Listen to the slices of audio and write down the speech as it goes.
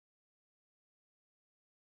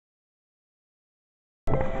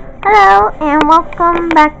Hello and welcome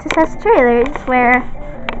back to Test Trailers, where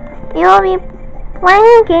you will be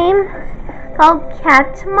playing a game called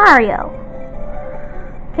Cat Mario.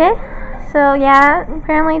 Okay, so yeah,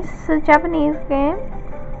 apparently this is a Japanese game,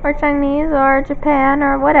 or Chinese, or Japan,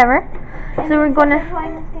 or whatever. So we're gonna.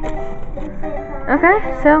 Okay,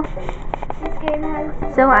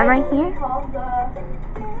 so I'm right here.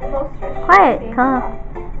 Quiet, calm.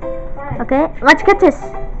 Okay, let's get this.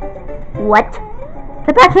 What?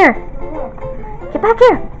 Get back here! Get back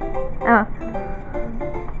here! Oh.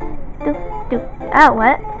 Oh,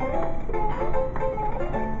 what?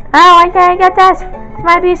 Oh, I can't get this! This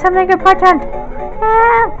might be something important!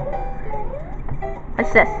 Ah.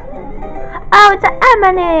 What's this? Oh, it's an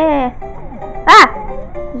emily! Ah!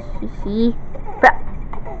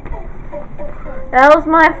 That was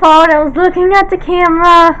my fault. I was looking at the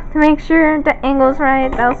camera to make sure the angle's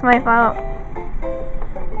right. That was my fault.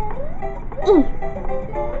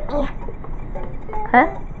 Huh?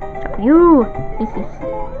 You!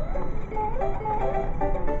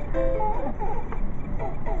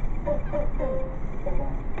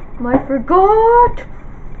 I forgot!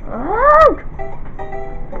 Oh!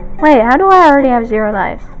 Wait, how do I already have 0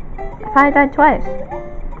 lives? I thought I died twice.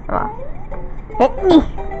 Oh. Hit me!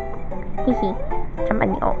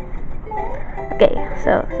 Okay,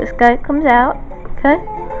 so this guy comes out. Okay.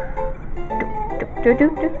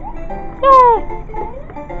 Yay!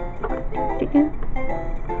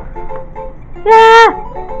 Yeah!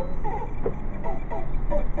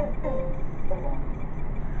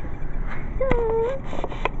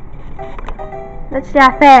 That's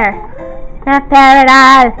not fair. Not fair at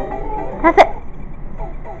all. That's it.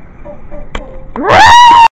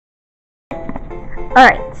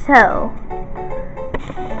 Alright, so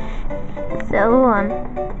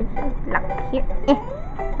lock here.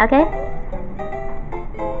 Okay.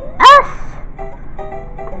 Us!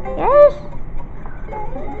 Yes?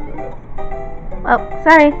 Oh,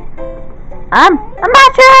 sorry. A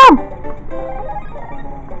mushroom!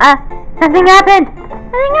 Nothing happened!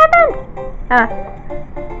 Nothing happened!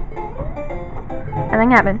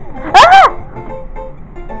 Nothing happened. Ah!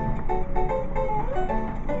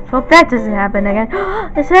 Hope that doesn't happen again.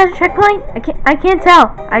 Is that a checkpoint? I can't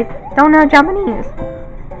tell. I don't know Japanese.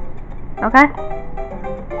 Okay.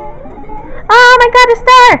 Oh my god, a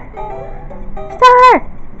star! Star!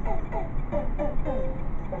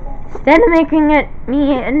 Instead of making me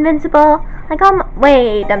invincible, like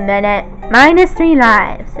wait a minute. -3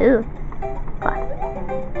 lives. Ooh.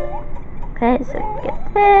 Okay, so get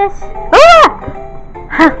this. Ah!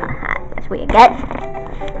 That's what you get.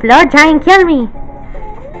 Floor, try and kill me.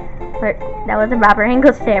 Or, that was a Robert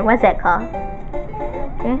Engels stare. What's that called?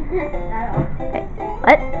 Okay. Okay.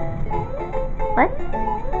 What? What?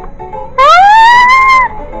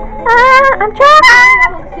 I'm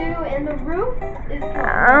trapped! And the roof is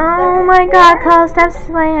oh my god, Carl, stop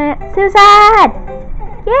slaying it. Suicide!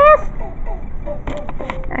 Yes!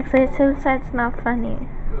 Actually, suicide's not funny.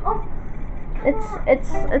 Oh.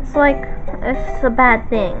 It's like, it's a bad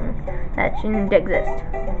thing that shouldn't exist.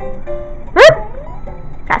 Whoop!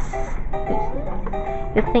 Yes!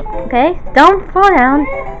 You think, okay? Don't fall down.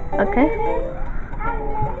 Okay?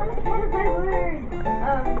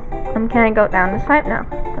 Can I go down this pipe? No.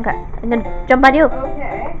 Okay. I'm gonna jump on you.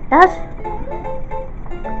 Okay. Yes.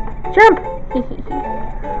 Jump.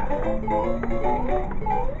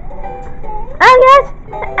 Oh yes.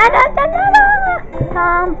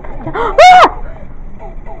 Jump.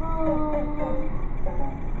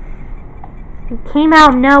 It came out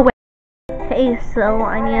of nowhere. Okay, so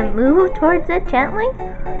I need to move towards it gently.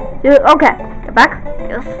 Okay. Get back.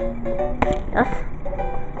 Yes. Yes.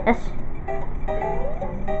 Yes.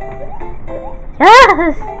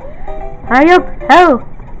 Yes! Hurry up! Oh!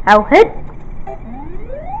 I'll hit!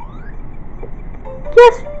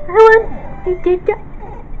 Yes! I won! I did that!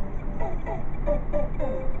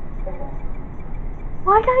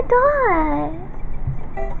 Why'd I die?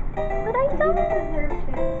 Why'd I die?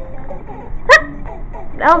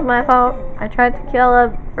 That was my fault. I tried to kill her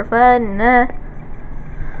for fun and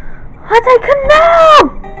what? I couldn't know!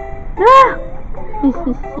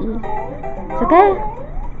 It's okay.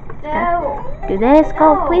 No. Do this. Go.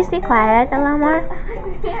 Please be quiet, Alamar. I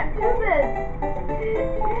can't do this.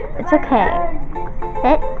 It's okay.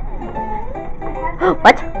 Hit.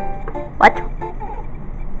 What? What?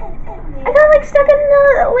 I got like stuck in the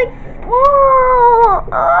like. Whoa!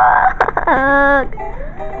 Ugh.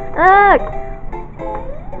 Ugh.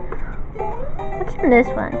 What's in this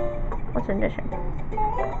one? What's in this one?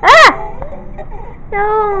 Ah! No,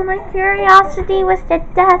 my curiosity was the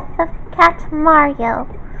death of Cat Mario,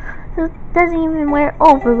 who doesn't even wear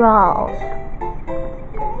overalls.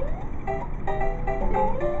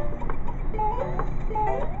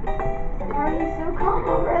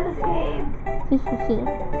 Okay,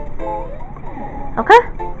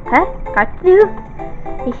 got to do.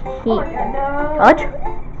 Dodge.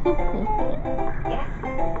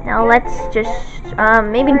 Now let's just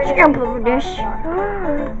maybe jump over this.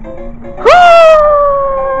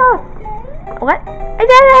 What? I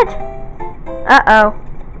did it! Uh-oh.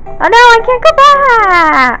 Oh no, I can't go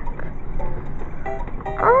back!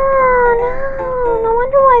 Oh no, no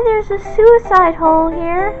wonder why there's a suicide hole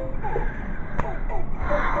here.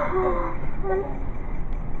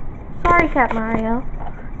 Sorry, Cat Mario.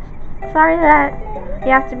 Sorry that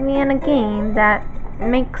you have to be in a game that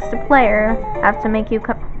makes the player have to make you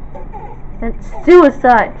come. That's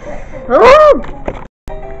suicide. Oh!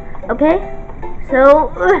 Okay,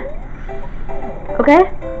 so okay.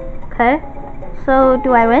 So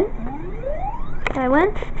do I win? Do I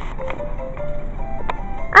win?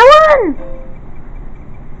 I won!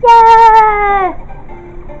 Yay!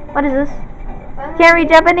 What is this? Can't read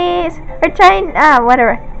Japanese or Chinese.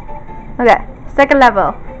 Whatever. Okay, second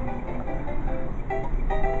level.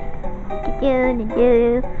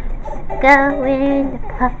 Go in the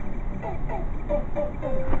cup.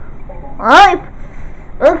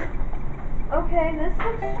 Okay, this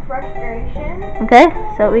looks frustration. Okay,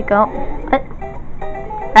 so we go.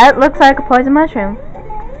 That looks like a poison mushroom.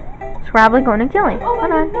 It's probably going to kill me. Oh my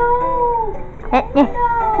Hold on. God, no! No!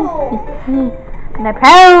 I'm a pro.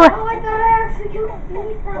 Oh, I thought I actually killed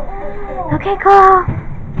beat that one. Okay, cool.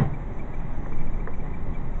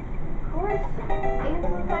 Of course, it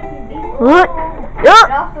looks like you beat the What? level. Yo!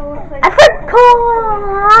 It also looks like I forgot.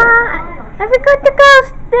 I forgot the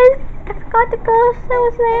ghost. I forgot the ghost that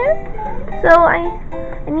was there. So I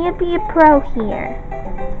need to be a pro here.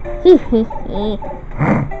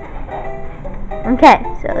 Okay,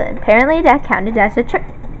 so then apparently that counted as a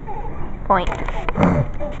checkpoint.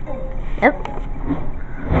 Yep.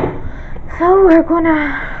 So we're gonna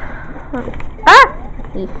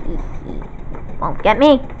won't get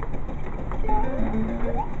me.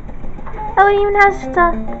 Oh, it even has the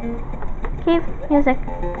cave music.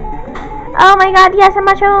 Oh my God! Yes, a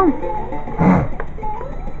mushroom.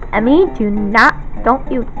 Emmy,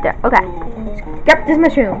 don't you dare. Okay, get this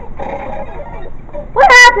mushroom.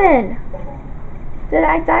 What happened? Did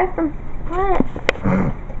I die from what?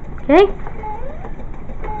 Okay,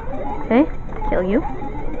 kill you.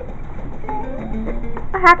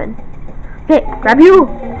 What happened? Okay, grab you.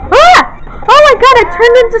 Ah! Oh my God! I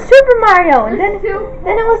turned into Super Mario, and then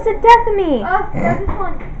it was the death of me. Oh, there's this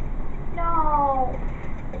one. No.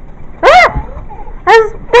 Ah! I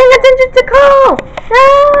was paying attention to Cole!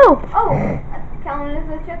 No! Oh, that's counted as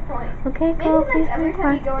a checkpoint. Okay, Maybe Cole, that's please every be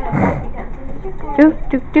time you quiet. go in a park becomes a checkpoint.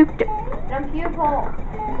 Do. Jump you pole.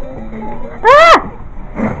 Ah!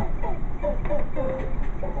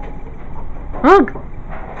 Ugh!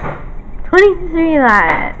 23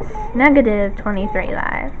 lives. Negative 23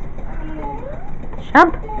 lives.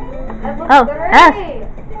 Jump! That looks Oh, good F. already.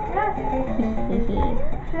 Yes.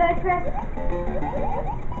 Should I press?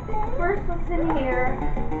 First, what's in here?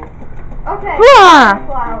 Okay. Ah!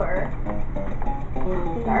 Flower.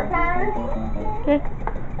 Star powers. Okay.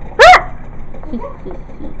 Ah!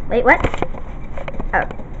 Wait, what? Oh.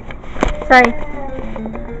 Sorry.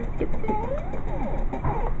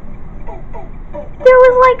 There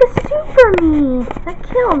was like a super me that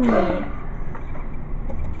killed me.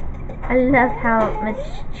 I love how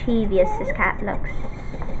mischievous this cat looks.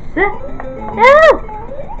 No!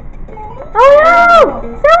 Oh no!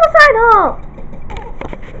 Suicide hole!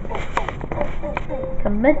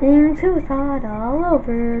 Committing suicide all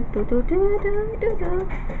over. Do.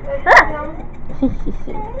 Ah!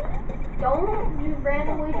 Don't just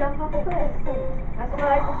randomly jump off a cliff. That's what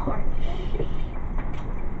I just learned.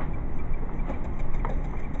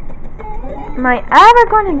 Am I ever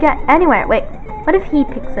going to get anywhere? Wait, what if he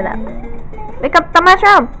picks it up? Pick up the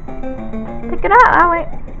mushroom! Pick it up! Oh wait.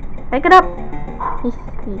 Pick it up!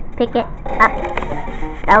 Pick it up.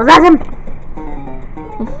 That was awesome!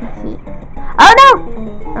 Oh no!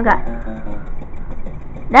 Okay.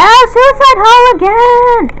 No! Suicide hole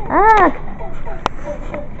again! Ugh!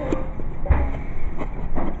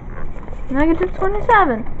 Negative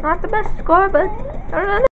 27. Not the best score, but I don't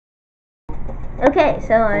know. Okay,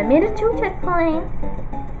 so I made it to a checkpoint.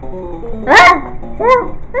 Ah!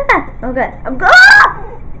 Okay, I'm go!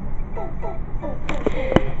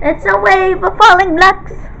 It's a wave of falling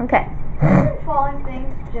blocks. Okay. Falling things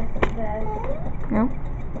just the best. No.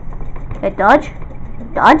 Okay, dodge.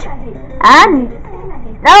 Dodge. I hate this. And I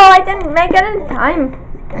hate no, I didn't make it in time.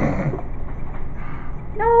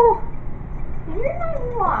 No. Can you remind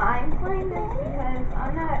me why I'm playing this? Because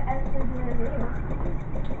I'm not actually doing a video.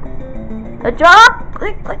 A drop.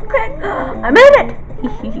 Click. I made it.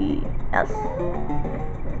 Yes.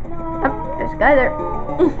 Oh, there's a guy there.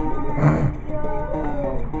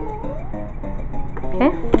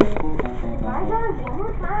 Okay.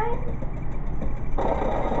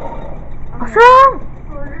 What's wrong?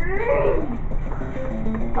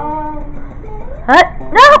 What?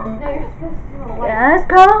 No! Yes,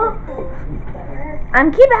 go!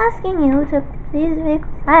 I'm keep asking you to please be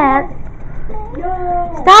quiet.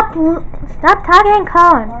 Stop talking,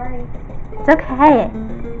 Colin. It's okay.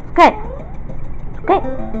 It's okay. It's okay.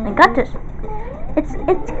 I got this.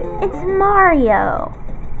 It's Mario.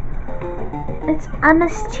 It's a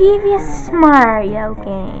mischievous Mario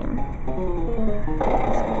game.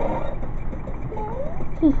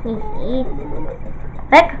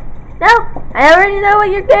 Heck, no! I already know what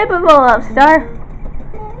you're capable of, Star.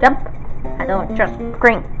 Jump. I don't trust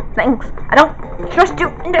green things. I don't trust you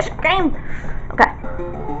in this game. Okay.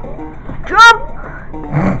 Jump!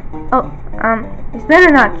 Oh, this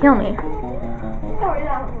better not kill me.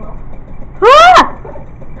 Ah!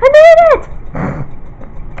 I made it!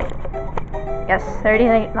 Yes,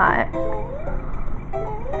 38 lives.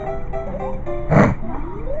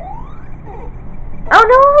 Oh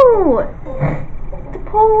no! The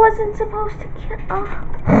pole wasn't supposed to kill. Oh.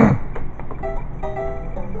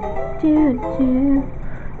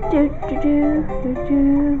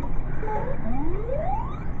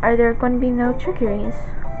 Are there going to be no trickeries?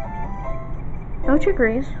 No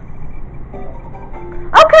trickeries.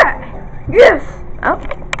 Okay! Yes! Oh.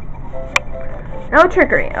 No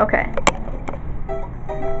trickery, okay.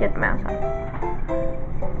 Get the mouse on.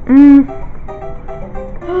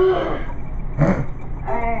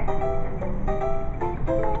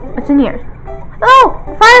 What's in here? Oh!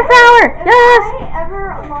 Fire flower! Yes!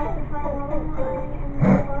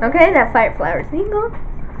 Okay, that fire flower is legal.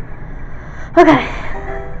 Okay.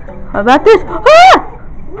 How about this? Ah!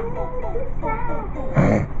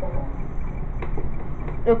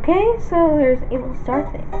 Okay, so there's evil star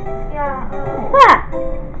thing. Yeah. Ah!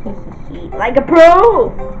 Like a pro!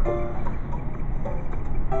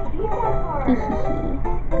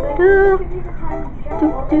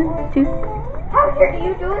 How are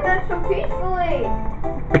you doing that so peacefully?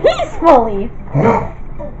 Peacefully?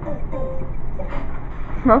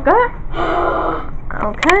 Okay.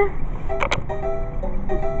 Okay.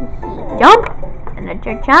 Jump!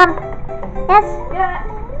 Another jump. Yes. Yeah.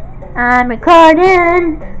 I'm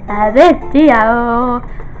recording a video.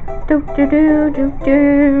 Do do do do do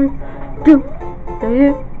do do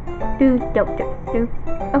do do do.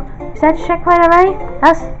 Oh, is that checkpoint already?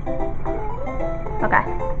 Yes. Okay.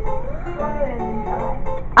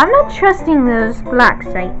 I'm not trusting those blocks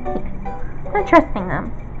right here. I'm not trusting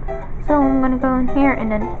them. So I'm gonna go in here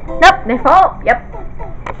and then. Nope, they fall. Yep.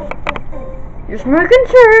 Just making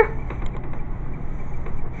sure.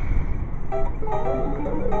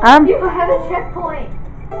 You have a checkpoint.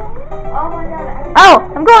 Oh my god. Oh,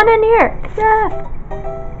 I'm going in here. Yeah.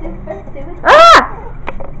 Ah!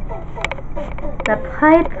 The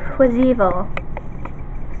pipe was evil.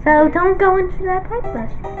 So don't go into that pipe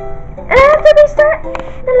first. And I have to restart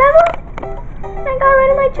the level? I got rid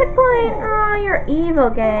of my checkpoint. Oh, you're evil,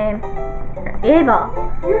 game. You're evil.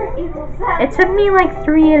 You're evil. It took me like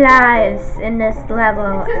 3 lives in this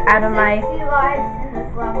level out of my... 60 lives in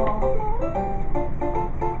this level.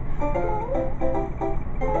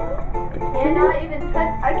 And not even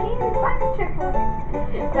touch. I can't even find the checkpoint.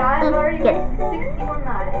 So I've already Get it. 61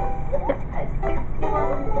 lives.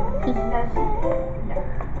 61.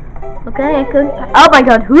 Okay, I could... Oh my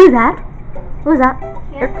god, who is that? Who's that?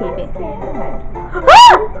 You're creepy.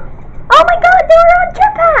 Ah! Oh my god, they were on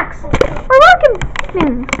jetpacks! Or rocket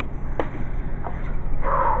things.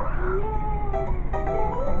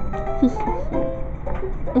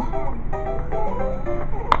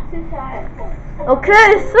 Okay,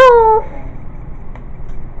 so...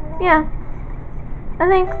 Yeah. I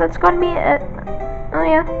think that's gonna be it. Oh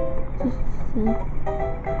yeah.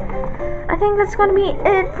 I think that's gonna be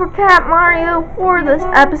it for Cat Mario for this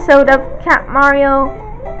episode of Cat Mario.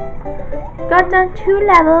 Got done 2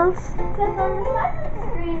 levels. Because on the side of the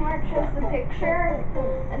screen where it shows the picture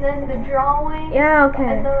and then the drawing. Yeah,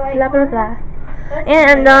 okay. And the, like, blah blah blah. that's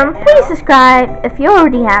And right please now. subscribe if you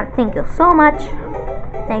already have. Thank you so much.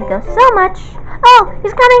 Thank you so much. Oh,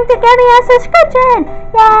 he's coming to give me a subscription!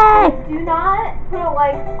 Yay! Do not put a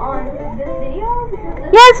like on this video because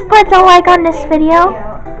this Yes, is put a like on this a video.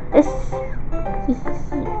 This.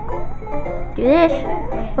 Do this.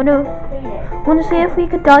 Wanna see if we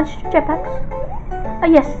could dodge jetpacks? Oh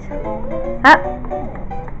yes.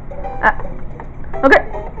 Okay.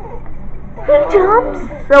 He jumps.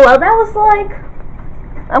 So well, that was like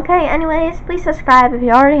Okay, anyways, please subscribe if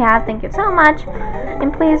you already have. Thank you so much.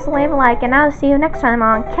 And please leave a like, and I'll see you next time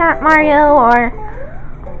on Cat Mario, or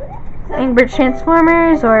Angry Birds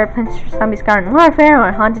Transformers, or Plants vs. Zombies Garden Warfare,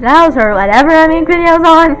 or Haunted House, or whatever I make videos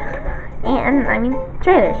on. And, I mean,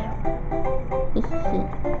 trailers.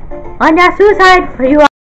 On that suicide for you all.